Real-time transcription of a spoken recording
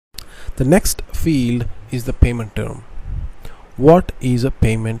The next field is the payment term. What is a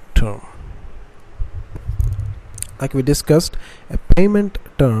payment term? Like we discussed, a payment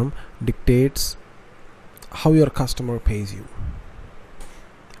term dictates how your customer pays you.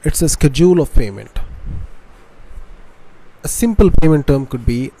 It's a schedule of payment. A simple payment term could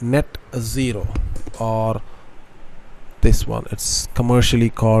be net zero, or this one, it's commercially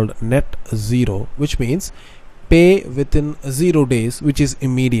called net zero, which means pay within 0 days, which is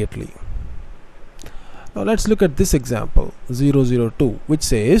immediately. Now let's look at this example 002, which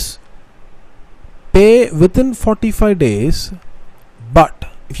says pay within 45 days, but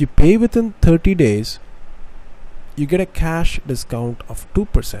if you pay within 30 days you get a cash discount of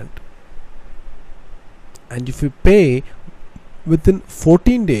 2%, and if you pay within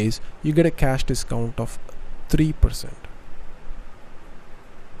 14 days you get a cash discount of 3%.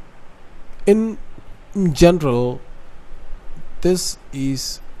 In general, this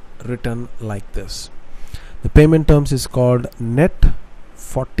is written like this. The payment terms is called net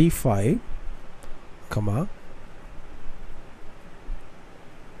 45,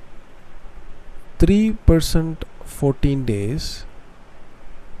 3% 14 days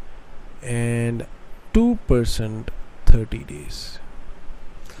and 2% 30 days.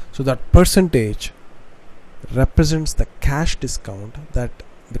 So that percentage represents the cash discount that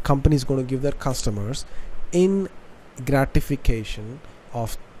the company is going to give their customers in gratification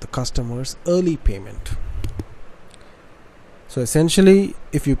of the customer's early payment. So essentially,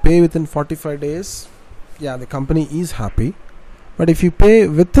 if you pay within 45 days, yeah, the company is happy. But if you pay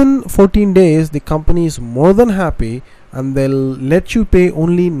within 14 days, the company is more than happy, and they'll let you pay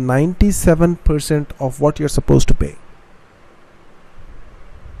only 97% of what you're supposed to pay.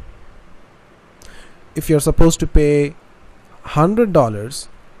 If you're supposed to pay $100,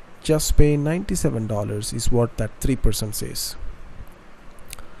 just pay $97 is what that 3% says.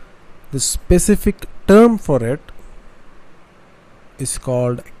 The specific term for it is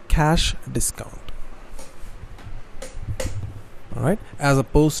called cash discount. Alright, as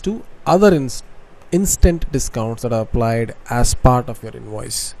opposed to other instant discounts that are applied as part of your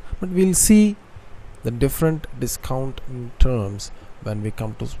invoice. But we'll see the different discount terms when we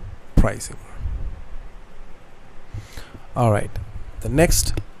come to pricing. Alright, the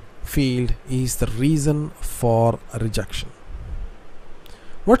next field is the reason for rejection.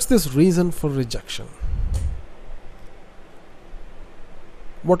 What's this reason for rejection?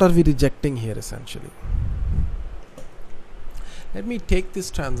 What are we rejecting here essentially? Let me take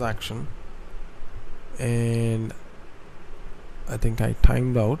this transaction, and I think I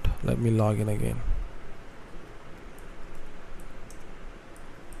timed out. Let me log in again.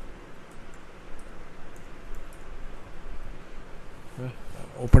 Okay.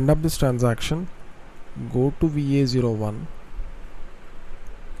 Opened up this transaction, go to VA01,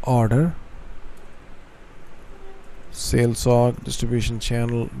 order, sales org, distribution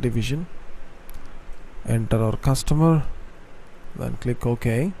channel division, enter our customer, then click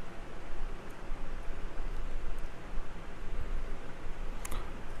OK.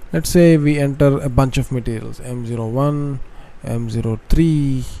 Let's say we enter a bunch of materials, M01,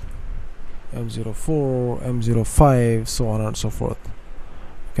 M03, M04, M05, so on and so forth.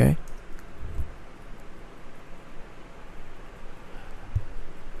 Okay,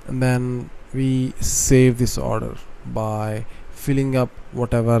 and then we save this order by filling up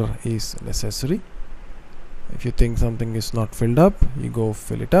whatever is necessary. If you think something is not filled up, you go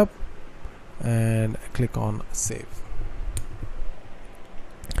fill it up and click on save.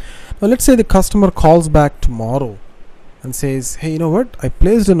 Now let's say the customer calls back tomorrow and says, hey, you know what, I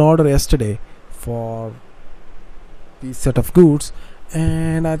placed an order yesterday for this set of goods,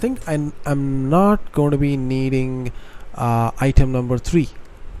 and I think I'm not going to be needing item number 3.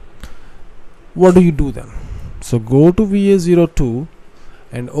 What do you do then? So go to VA02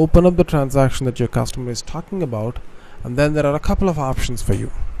 and open up the transaction that your customer is talking about, and then there are a couple of options for you.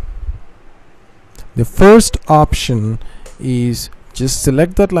 The first option is just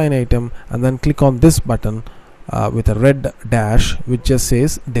select that line item and then click on this button with a red dash which just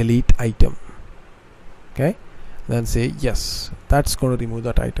says delete item. Okay, then say yes, that's going to remove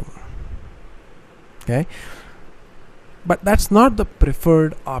that item. Okay, but that's not the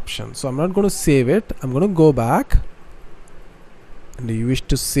preferred option, so I'm not going to save it. I'm going to go back. And do you wish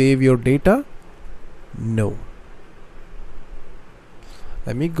to save your data? No.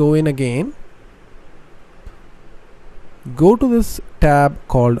 Let me go in again. Go to this tab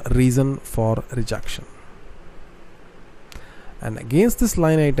called reason for rejection, and against this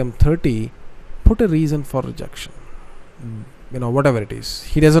line item 30 put a reason for rejection. You know, whatever it is.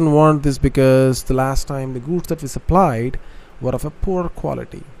 He doesn't want this because the last time the goods that we supplied were of a poor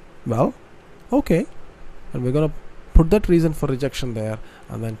quality. Well, okay, and we're gonna put that reason for rejection there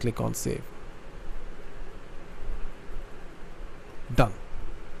and then click on save. Done.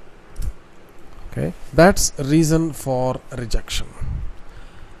 Okay, that's reason for rejection.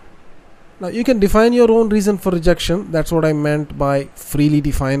 Now you can define your own reason for rejection. That's what I meant by freely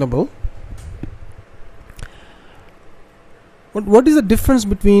definable. But what is the difference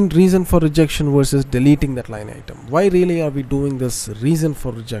between reason for rejection versus deleting that line item? Why really are we doing this reason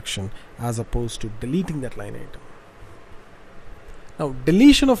for rejection as opposed to deleting that line item? Now,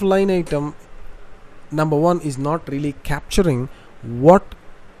 deletion of line item, number one, is not really capturing what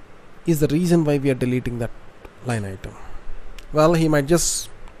is the reason why we are deleting that line item. Well, he might just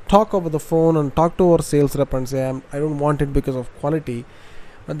talk over the phone and talk to our sales rep and say, I don't want it because of quality.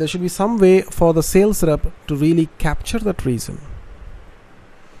 But there should be some way for the sales rep to really capture that reason.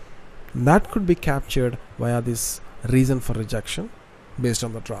 That could be captured via this reason for rejection based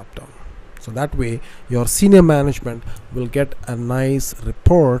on the drop down. So that way your senior management will get a nice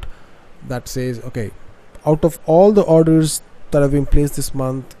report that says, okay, out of all the orders that have been placed this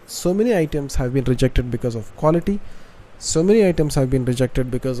month, so many items have been rejected because of quality, so many items have been rejected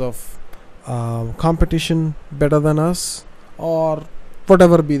because of competition better than us, or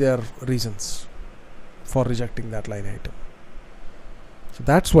whatever be their reasons for rejecting that line item. So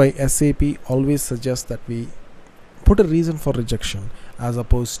that's why SAP always suggests that we put a reason for rejection as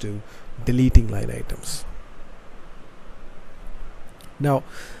opposed to deleting line items. Now,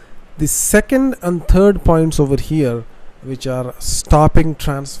 the second and third points over here, which are stopping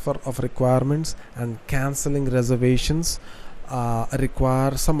transfer of requirements and cancelling reservations,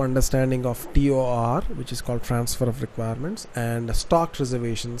 require some understanding of TOR, which is called transfer of requirements, and stock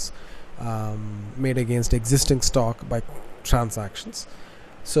reservations made against existing stock by transactions.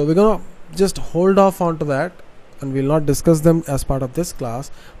 So we're gonna just hold off onto that, and we'll not discuss them as part of this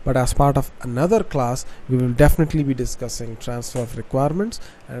class, but as part of another class we will definitely be discussing transfer of requirements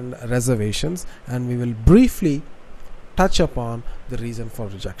and reservations, and we will briefly touch upon the reason for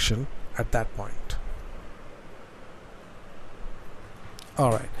rejection at that point.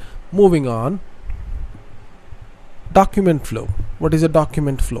 Alright, moving on. Document flow. What is a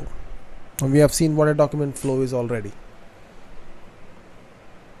document flow? And we have seen what a document flow is already.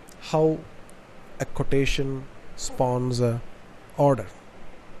 How a quotation spawns a order.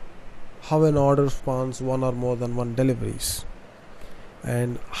 How an order spawns one or more than one deliveries.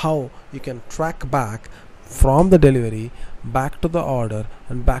 And how you can track back from the delivery back to the order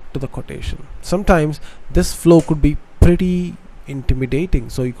and back to the quotation. Sometimes this flow could be pretty intimidating.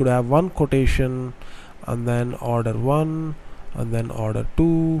 So you could have one quotation and then order 1 and then order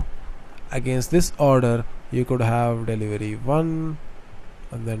 2. Against this order you could have delivery 1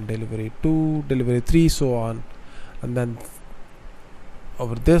 and then delivery 2, delivery 3, so on. And then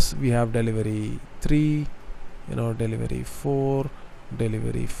over this we have delivery 3, delivery 4,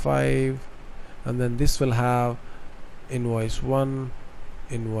 delivery 5, and then this will have invoice 1,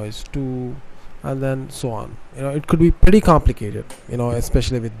 invoice 2, and then so on. It could be pretty complicated,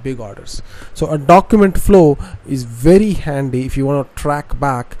 especially with big orders. So a document flow is very handy if you want to track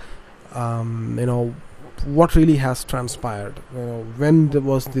back what really has transpired. When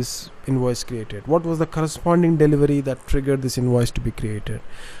was this invoice created? What was the corresponding delivery that triggered this invoice to be created?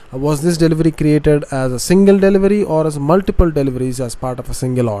 Was this delivery created as a single delivery or as multiple deliveries as part of a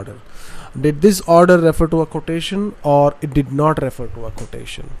single order? Did this order refer to a quotation or it did not refer to a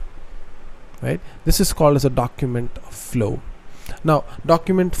quotation? Right? This is called as a document flow. Now,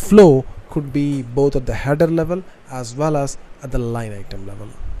 document flow could be both at the header level as well as at the line item level.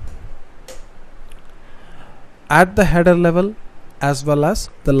 At the header level as well as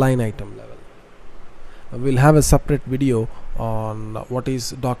the line item level. We'll have a separate video on what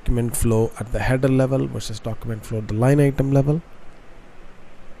is document flow at the header level versus document flow at the line item level,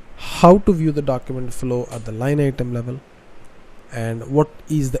 how to view the document flow at the line item level, and what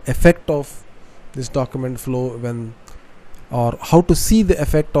is the effect of this document flow or how to see the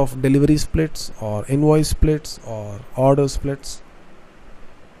effect of delivery splits or invoice splits or order splits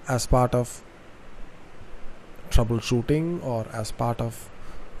as part of troubleshooting or as part of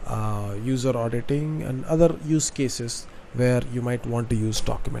user auditing and other use cases where you might want to use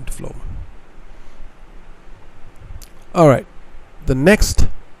document flow. Alright, the next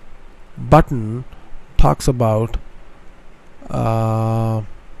button talks about or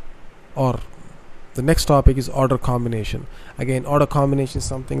the next topic is order combination. Again, order combination is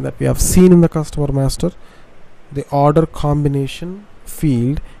something that we have seen in the customer master. The order combination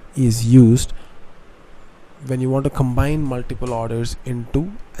field is used when you want to combine multiple orders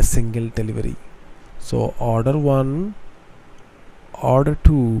into a single delivery. So order 1 order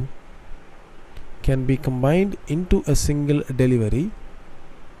 2 can be combined into a single delivery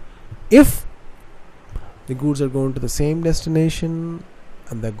if the goods are going to the same destination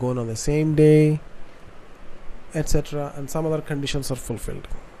and they're going on the same day, etc., and some other conditions are fulfilled.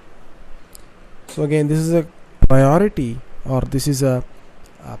 So again, this is a priority, or this is a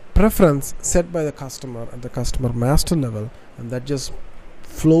preference set by the customer at the customer master level, and that just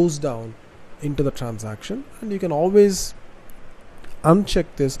flows down into the transaction. And you can always uncheck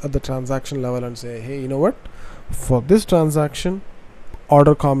this at the transaction level and say, hey, you know what, for this transaction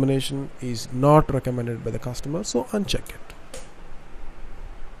order combination is not recommended by the customer, so uncheck it.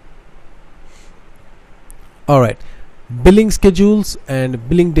 Alright, billing schedules and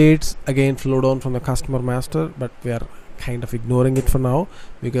billing dates again flow down from the customer master, but we are kind of ignoring it for now,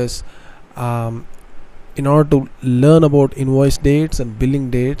 because in order to learn about invoice dates and billing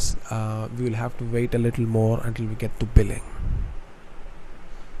dates, we will have to wait a little more until we get to billing.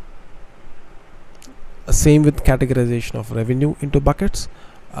 Same with categorization of revenue into buckets.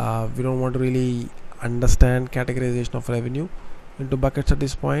 We don't want to really understand categorization of revenue into buckets at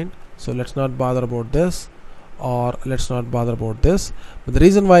this point, so let's not bother about this, or let's not bother about this. But the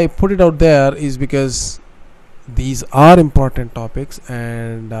reason why I put it out there is because these are important topics,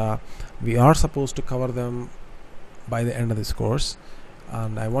 and we are supposed to cover them by the end of this course,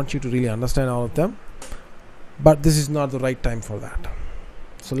 and I want you to really understand all of them, but this is not the right time for that.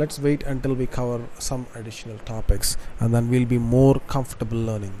 So let's wait until we cover some additional topics, and then we'll be more comfortable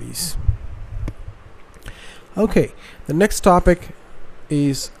learning these. Okay, the next topic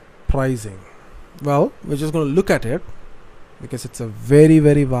is pricing. Well, we're just going to look at it because it's a very,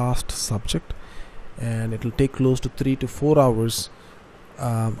 very vast subject, and it will take close to 3 to 4 hours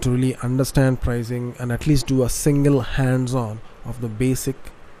to really understand pricing and at least do a single hands-on of the basic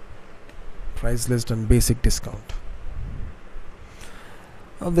price list and basic discount.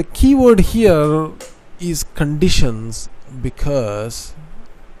 The keyword here is conditions, because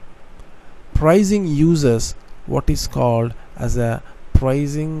pricing uses what is called as a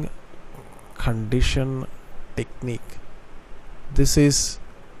pricing condition technique. This is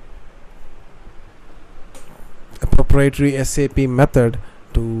a proprietary SAP method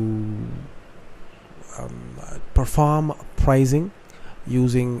to perform pricing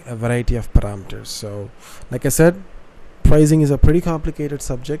using a variety of parameters. So like I said, pricing is a pretty complicated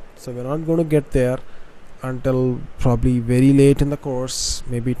subject, so we're not going to get there until probably very late in the course,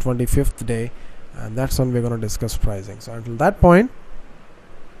 maybe 25th day, and that's when we're going to discuss pricing. So until that point,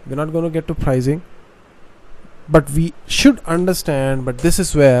 we're not going to get to pricing, but we should understand. But this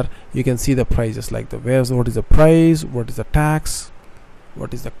is where you can see the prices, like what is the price, what is the tax,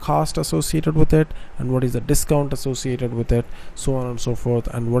 what is the cost associated with it, and what is the discount associated with it, so on and so forth,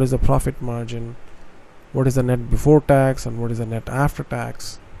 and what is the profit margin, what is the net before tax, and what is the net after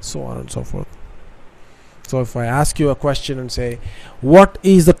tax, so on and so forth. So if I ask you a question and say, what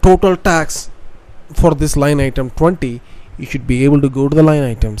is the total tax for this line item 20, you should be able to go to the line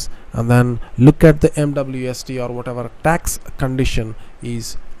items and then look at the MWST or whatever tax condition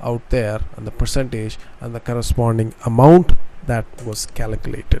is out there, and the percentage and the corresponding amount that was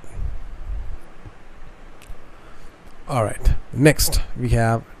calculated. Alright, next we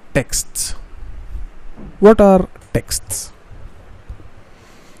have texts. What are texts?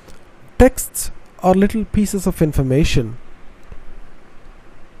 Texts are little pieces of information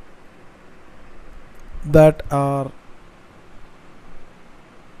that are,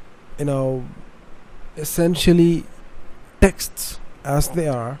 essentially texts as they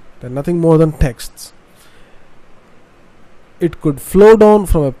are. They're nothing more than texts. It could flow down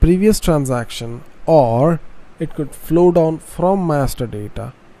from a previous transaction, or it could flow down from master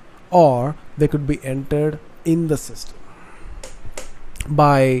data, or they could be entered in the system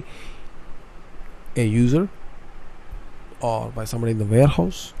by a user or by somebody in the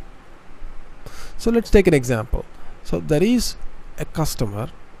warehouse. So let's take an example. So there is a customer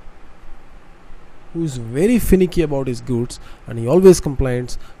who is very finicky about his goods, and he always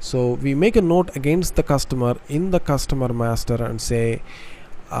complains. So we make a note against the customer in the customer master and say,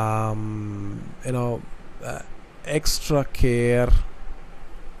 extra care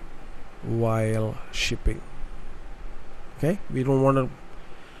while shipping. Okay, we don't want to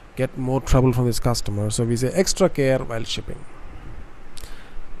get more trouble from this customer, so we say extra care while shipping.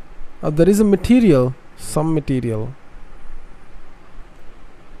 There is some material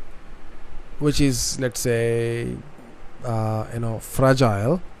which is, let's say,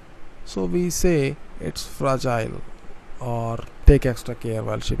 fragile, so we say it's fragile, or take extra care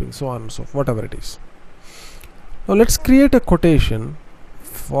while shipping, so on and so forth, whatever it is. Now let's create a quotation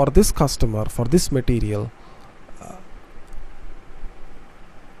for this customer, for this material,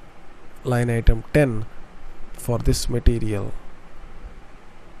 line item 10 for this material.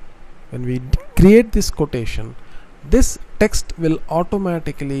 When we create this quotation, this text will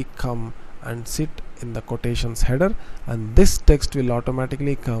automatically come and sit in the quotations header, and this text will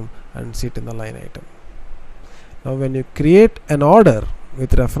automatically come and sit in the line item. Now when you create an order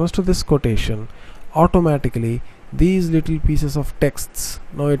with reference to this quotation, automatically these little pieces of texts,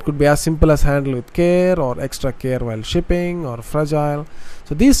 now it could be as simple as handle with care or extra care while shipping or fragile,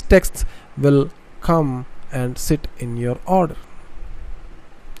 so these texts will come and sit in your order.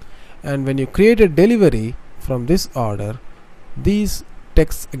 And when you create a delivery from this order, these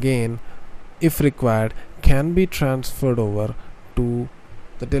texts again, if required, can be transferred over to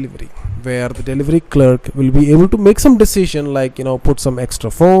the delivery, where the delivery clerk will be able to make some decision, like put some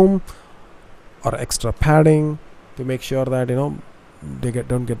extra foam or extra padding to make sure that they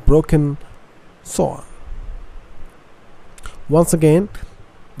don't get broken, so on. Once again,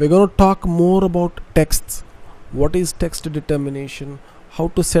 we're going to talk more about texts. What is text determination? How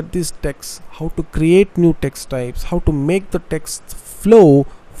to set these texts? How to create new text types? How to make the text flow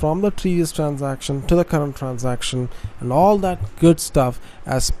from the previous transaction to the current transaction, and all that good stuff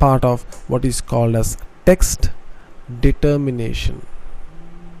as part of what is called as text determination.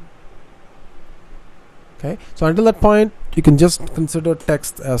 Okay, so until that point, you can just consider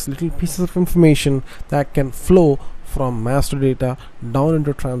text as little pieces of information that can flow from master data down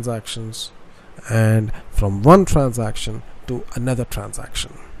into transactions, and from one transaction to another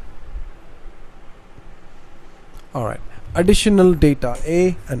transaction. Alright, additional data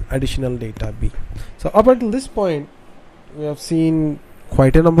A and additional data B. So up until this point, we have seen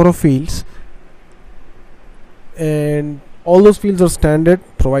quite a number of fields, and all those fields are standard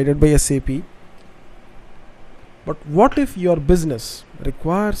provided by SAP. But what if your business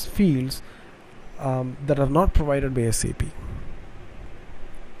requires fields that are not provided by SAP?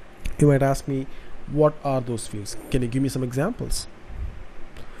 You might ask me, what are those fields? Can you give me some examples?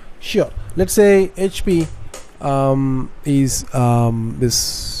 Sure. Let's say HP is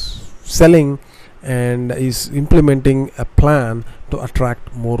selling and is implementing a plan to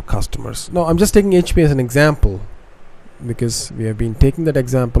attract more customers. Now I'm just taking HP as an example because we have been taking that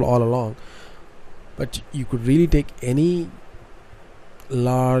example all along, but you could really take any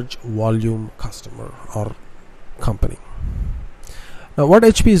large volume customer or company. Now what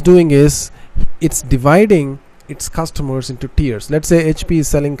HP is doing is it's dividing its customers into tiers. Let's say HP is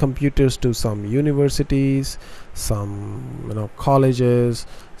selling computers to some universities, some colleges,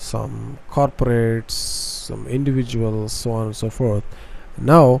 some corporates, some individuals, so on and so forth.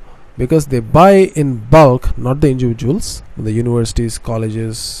 Now because they buy in bulk, not the individuals, the universities,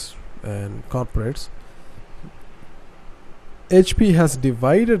 colleges and corporates, HP has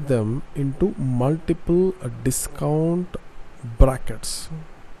divided them into multiple discount brackets,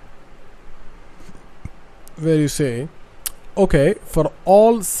 where you say, okay, for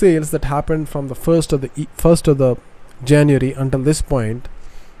all sales that happened from the first of the January until this point,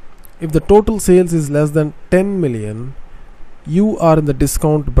 if the total sales is less than 10 million, you are in the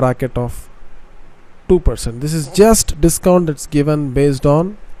discount bracket of 2%. This is just discount that's given based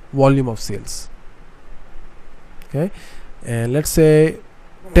on volume of sales. Okay, and let's say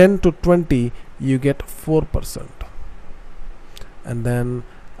 10 to 20, you get 4%, and then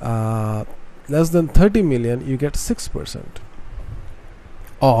less than 30 million, you get 6%.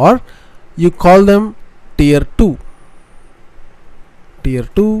 Or you call them tier 2, tier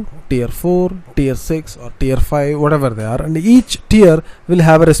 2, tier 4, tier 6 or tier 5, whatever they are, and each tier will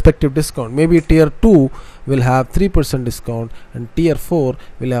have a respective discount. Maybe tier 2 will have 3% discount, and tier 4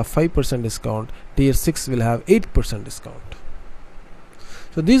 will have 5% discount, tier 6 will have 8% discount.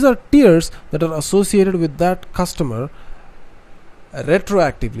 So these are tiers that are associated with that customer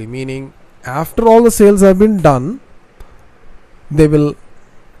retroactively, meaning after all the sales have been done, they will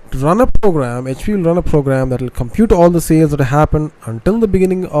run a program, HP will run a program that will compute all the sales that happened until the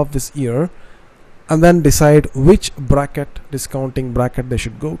beginning of this year, and then decide which discounting bracket they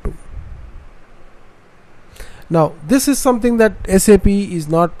should go to. Now this is something that SAP is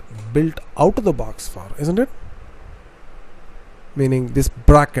not built out of the box for, isn't it? Meaning this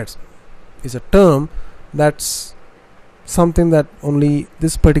brackets is a term that's something that only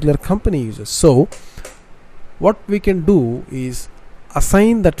this particular company uses. So what we can do is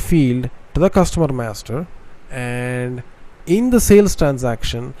assign that field to the customer master, and in the sales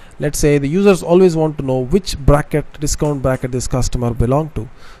transaction, let's say the users always want to know which discount bracket this customer belong to.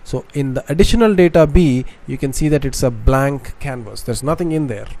 So in the additional data B, you can see that it's a blank canvas. There's nothing in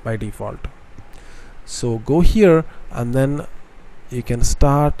there by default. So go here and then you can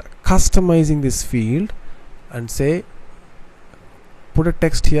start customizing this field and say put a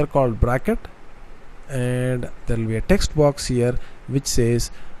text here called bracket, and there will be a text box here which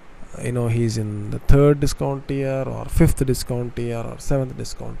says he's in the 3rd discount tier or 5th discount tier or 7th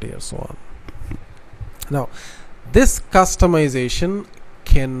discount tier, so on. Now this customization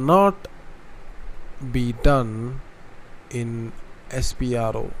cannot be done in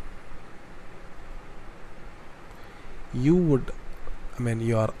SPRO. Your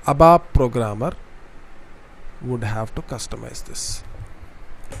ABAP programmer would have to customize this.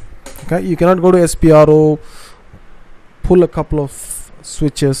 Okay, you cannot go to SPRO, pull a couple of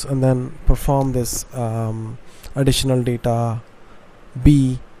switches and then perform this additional data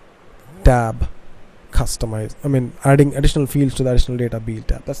B tab customize. Adding additional fields to the additional data B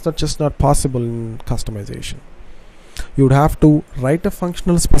tab. That's just not possible in customization. You would have to write a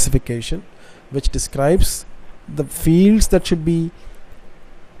functional specification which describes the fields that should be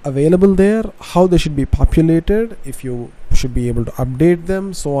available there, how they should be populated, if you should be able to update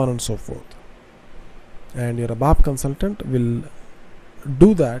them, so on and so forth. And your ABAP consultant will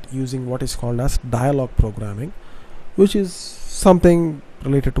do that using what is called as dialogue programming, which is something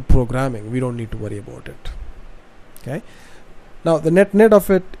related to programming. We don't need to worry about it. Okay. Now the net of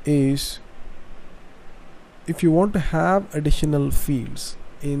it is, if you want to have additional fields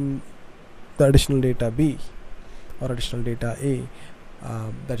in the additional data B or additional data A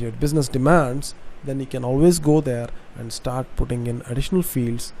that your business demands, then you can always go there and start putting in additional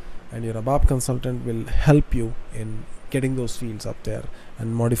fields, and your ABAP consultant will help you in getting those fields up there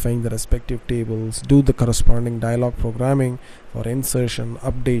and modifying the respective tables, do the corresponding dialogue programming for insertion,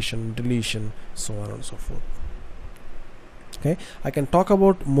 updation, deletion, so on and so forth. Okay, I can talk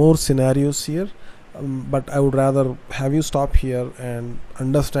about more scenarios here, but I would rather have you stop here and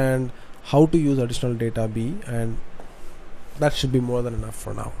understand how to use additional data B, and that should be more than enough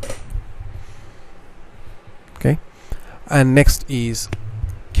for now. Okay, and next is,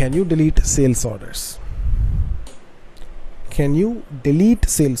 can you delete sales orders? Can you delete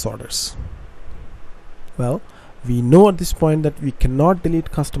sales orders? Well, we know at this point that we cannot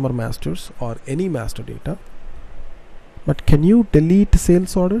delete customer masters or any master data, but can you delete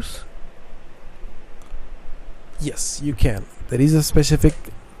sales orders? Yes, you can. There is a specific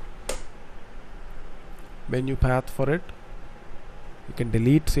menu path for it. You can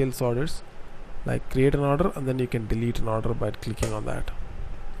delete sales orders, like create an order and then you can delete an order by clicking on that.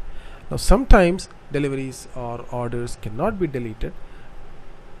 Now sometimes deliveries or orders cannot be deleted,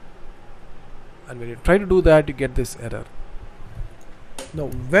 and when you try to do that you get this error. Now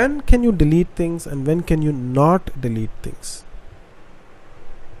when can you delete things and when can you not delete things?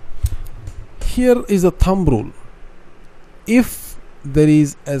 Here is a thumb rule. If there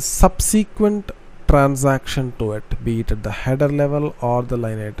is a subsequent transaction to it, be it at the header level or the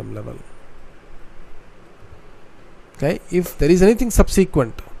line item level, okay, if there is anything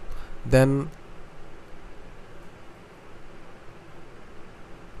subsequent, then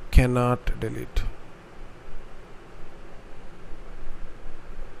cannot delete.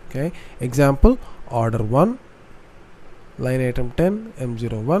 Okay, example, order 1, line item 10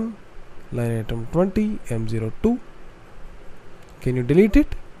 M01, line item 20 M02. Can you delete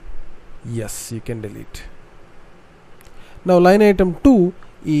it? Yes, you can delete. Now line item 2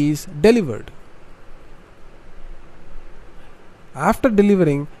 is delivered. After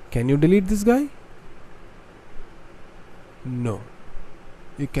delivering, can you delete this guy? No,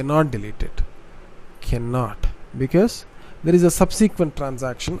 you cannot delete it. Cannot, because there is a subsequent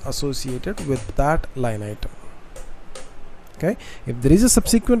transaction associated with that line item. Okay, if there is a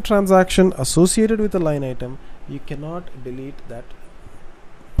subsequent transaction associated with a line item, you cannot delete that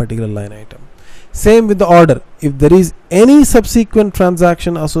particular line item. Same with the order. If there is any subsequent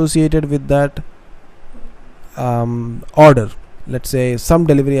transaction associated with that order, let's say some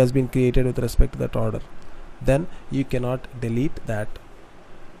delivery has been created with respect to that order, then you cannot delete that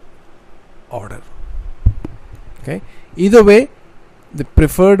order. Okay, either way, the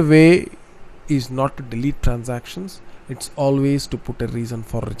preferred way is not to delete transactions. It's always to put a reason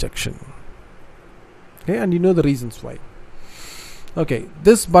for rejection. Okay, and you know the reasons why. Okay,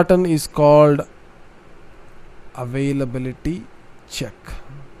 this button is called availability check.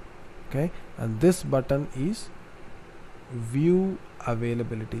 Okay, and this button is view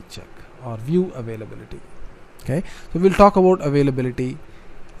availability check or view availability. Okay, so we'll talk about availability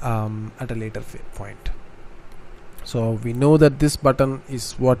at a later point. So we know that this button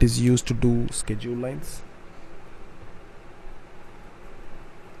is what is used to do schedule lines,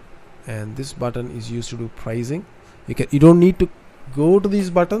 and this button is used to do pricing. You don't need to go to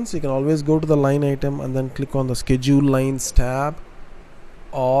these buttons. You can always go to the line item and then click on the schedule lines tab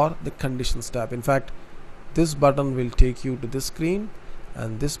or the conditions tab. In fact, this button will take you to this screen,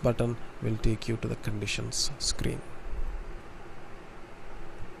 and this button will take you to the conditions screen.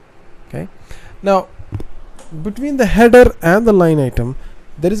 Okay, now between the header and the line item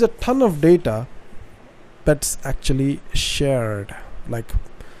there is a ton of data that's actually shared. Like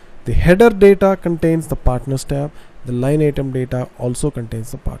the header data contains the partners tab, the line item data also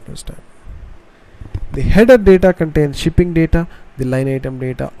contains the partners tab. The header data contains shipping data, the line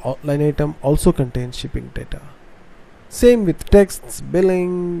item also contains shipping data. Same with texts,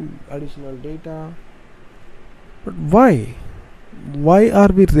 billing, additional data. But why are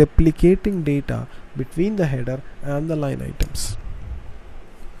we replicating data between the header and the line items?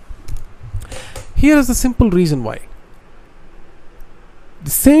 Here is the simple reason why. The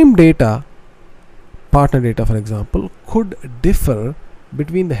same data, partner data for example, could differ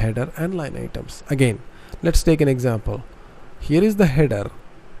between the header and line items. Again, let's take an example. Here is the header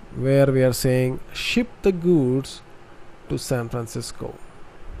where we are saying ship the goods to San Francisco,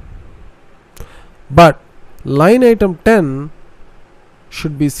 but line item 10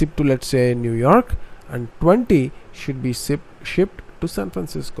 should be shipped to, let's say, New York, and 20 should be shipped to San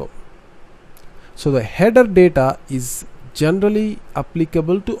Francisco. So the header data is generally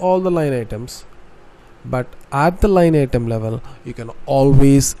applicable to all the line items, but at the line item level you can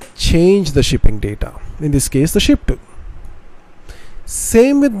always change the shipping data, in this case the ship to.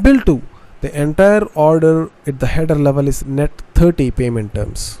 Same with bill to. The entire order at the header level is net 30 payment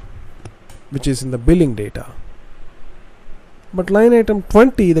terms, which is in the billing data. But line item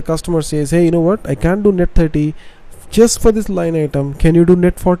 20, the customer says, hey, you know what, I can't do net 30 just for this line item, can you do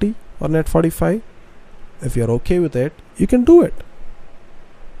net 40 or net 45? If you're okay with it, you can do it.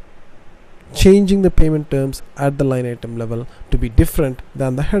 Changing the payment terms at the line item level to be different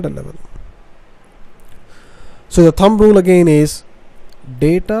than the header level. So the thumb rule again is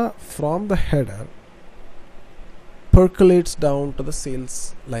data from the header percolates down to the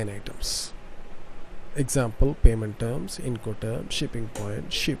sales line items. Example, payment terms, Incoterms, shipping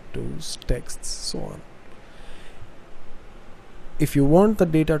point, ship tools, texts, so on. If you want the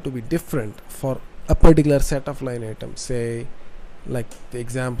data to be different for a particular set of line items, say like the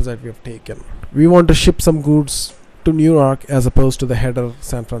examples that we have taken, we want to ship some goods to New York as opposed to the header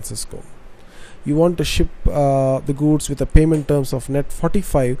San Francisco. You want to ship the goods with a payment terms of net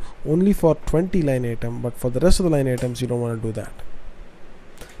 45 only for 20 line item, but for the rest of the line items you don't want to do that.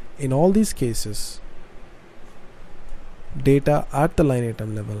 In all these cases, data at the line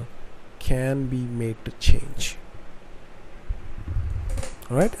item level can be made to change.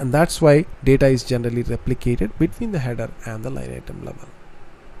 Alright, and that's why data is generally replicated between the header and the line item level.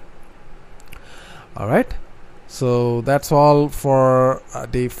 Alright, so that's all for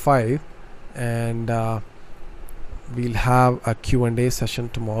day 5, and we'll have a Q&A session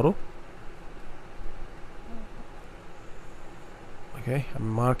tomorrow. Okay, I'm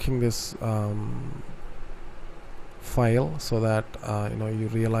marking this file so that you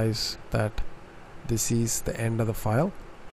realize that this is the end of the file.